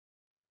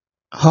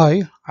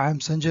Hi, I am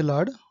Sanjay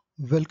Lad.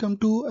 Welcome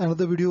to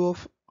another video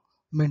of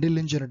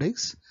Mendelian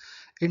genetics.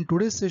 In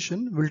today's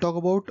session, we'll talk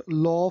about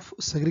law of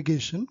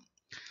segregation.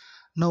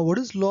 Now, what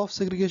is law of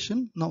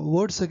segregation? Now,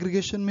 word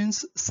segregation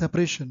means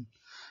separation.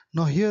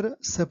 Now, here,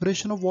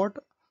 separation of what?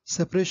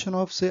 Separation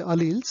of, say,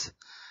 alleles.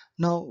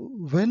 Now,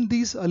 when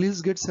these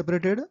alleles get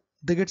separated,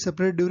 they get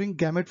separated during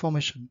gamete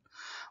formation.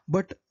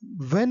 But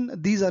when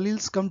these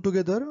alleles come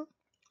together,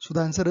 so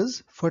the answer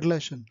is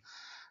fertilization.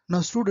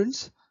 Now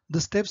students, the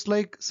steps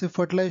like say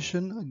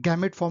fertilization,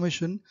 gamete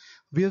formation,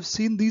 we have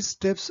seen these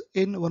steps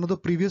in one of the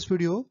previous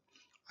video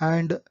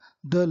and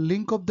the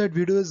link of that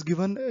video is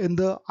given in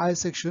the I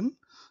section.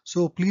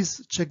 So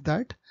please check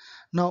that.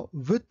 Now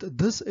with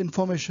this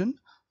information,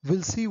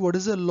 we'll see what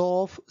is the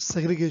law of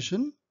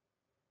segregation.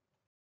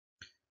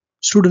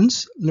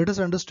 Students, let us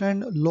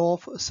understand law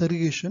of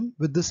segregation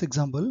with this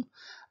example.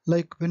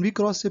 Like when we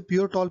cross a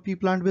pure tall pea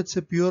plant with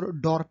say pure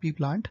dwarf pea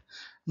plant,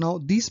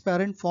 now these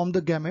parent form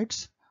the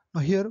gametes. Now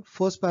here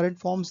first parent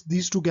forms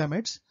these two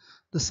gametes,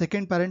 the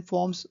second parent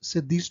forms say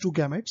these two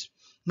gametes.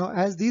 Now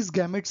as these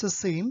gametes are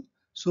same,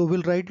 so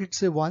we'll write it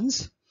say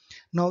once.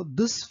 Now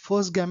this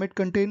first gamete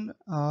contain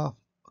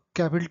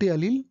capital T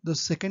allele, the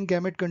second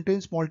gamete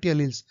contains small t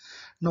alleles.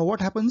 Now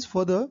what happens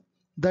further,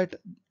 that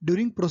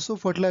during process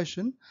of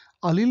fertilization,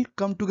 allele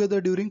come together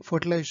during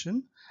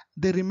fertilization,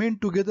 they remain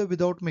together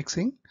without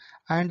mixing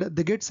and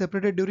they get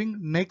separated during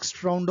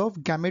next round of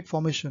gamete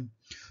formation.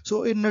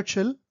 So in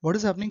nutshell, what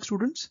is happening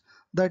students,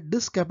 that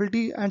this capital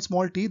T and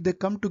small t, they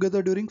come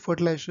together during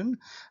fertilization.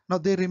 Now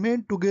they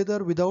remain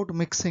together without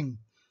mixing.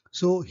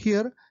 So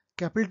here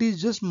capital T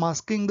is just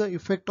masking the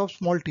effect of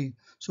small t.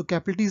 So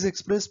capital T is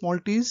expressed, small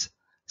t is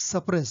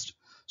suppressed.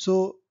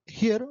 So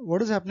here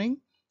what is happening,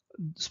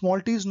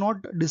 small t is not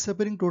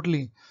disappearing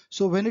totally.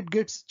 So when it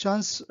gets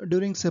chance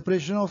during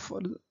separation of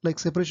like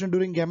separation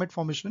during gamete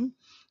formation,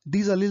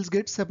 these alleles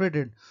get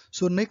separated.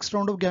 So next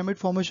round of gamete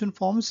formation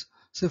forms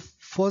say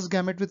first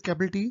gamete with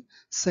capital T,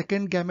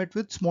 second gamete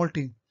with small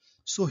t.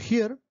 So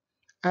here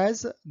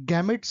as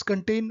gametes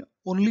contain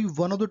only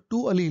one of the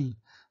two allele,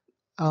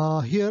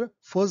 here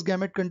first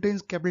gamete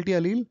contains capital T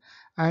allele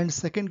and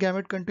second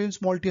gamete contains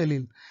small t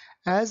allele.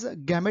 As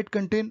gamete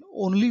contain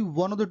only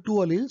one of the two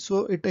alleles,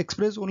 so it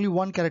expresses only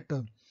one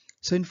character.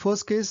 So in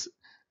first case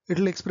it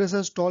will express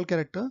as tall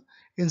character,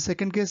 in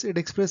second case it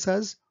expresses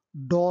as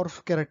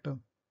dwarf character.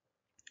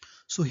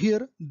 So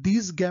here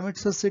these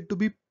gametes are said to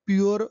be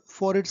pure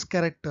for its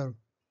character.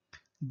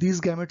 These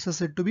gametes are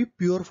said to be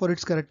pure for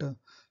its character.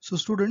 So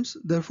students,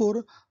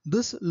 therefore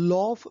this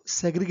law of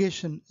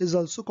segregation is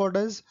also called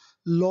as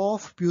law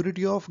of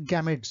purity of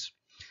gametes.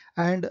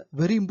 And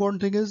very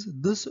important thing is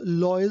this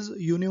law is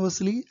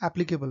universally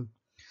applicable.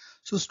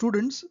 So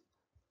students,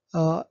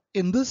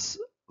 in this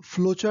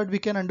flowchart we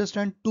can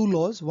understand two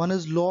laws. One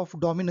is law of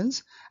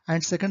dominance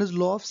and second is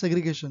law of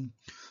segregation.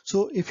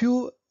 So if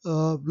you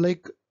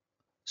like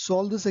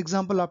solve this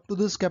example up to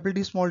this capital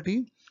T small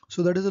t,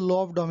 so that is the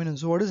law of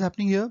dominance. So what is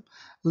happening here,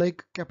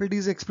 like capital T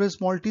is expressed,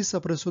 small t is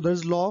suppressed, so there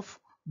is law of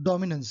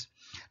dominance.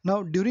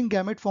 Now during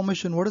gamete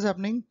formation, what is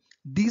happening,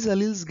 these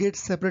alleles get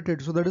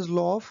separated, so that is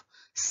law of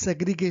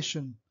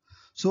segregation.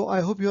 So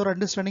I hope you are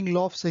understanding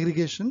law of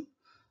segregation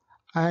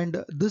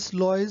and this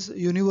law is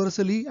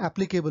universally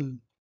applicable.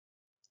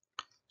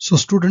 So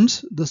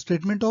students, the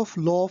statement of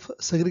law of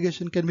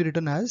segregation can be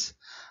written as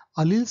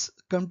alleles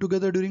come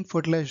together during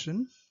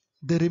fertilization,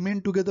 they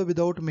remain together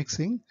without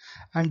mixing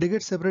and they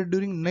get separated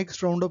during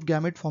next round of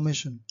gamete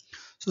formation.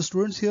 So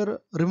students, here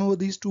remember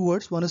these two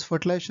words, one is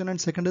fertilization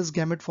and second is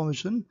gamete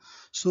formation.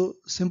 So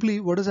simply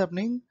what is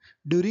happening,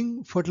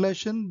 during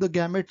fertilization the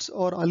gametes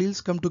or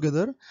alleles come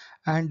together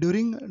and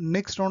during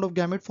next round of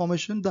gamete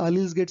formation the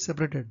alleles get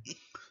separated.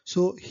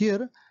 So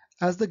here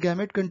as the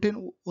gamete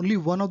contain only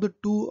one of the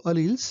two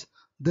alleles,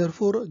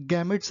 therefore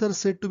gametes are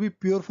said to be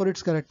pure for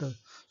its character.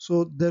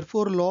 So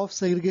therefore law of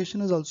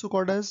segregation is also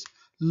called as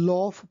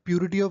law of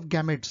purity of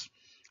gametes.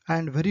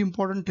 And very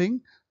important thing,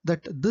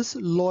 that this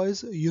law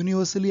is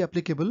universally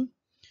applicable.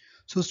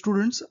 So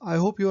students, I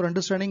hope you are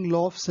understanding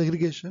law of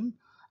segregation.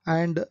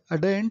 And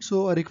at the end,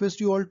 so I request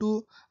you all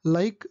to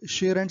like,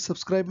 share and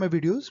subscribe my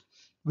videos.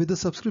 With the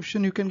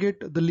subscription you can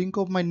get the link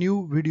of my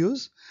new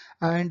videos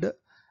and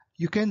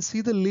you can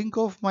see the link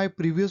of my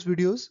previous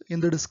videos in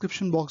the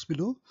description box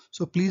below.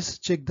 So please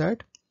check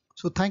that.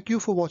 So thank you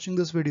for watching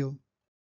this video.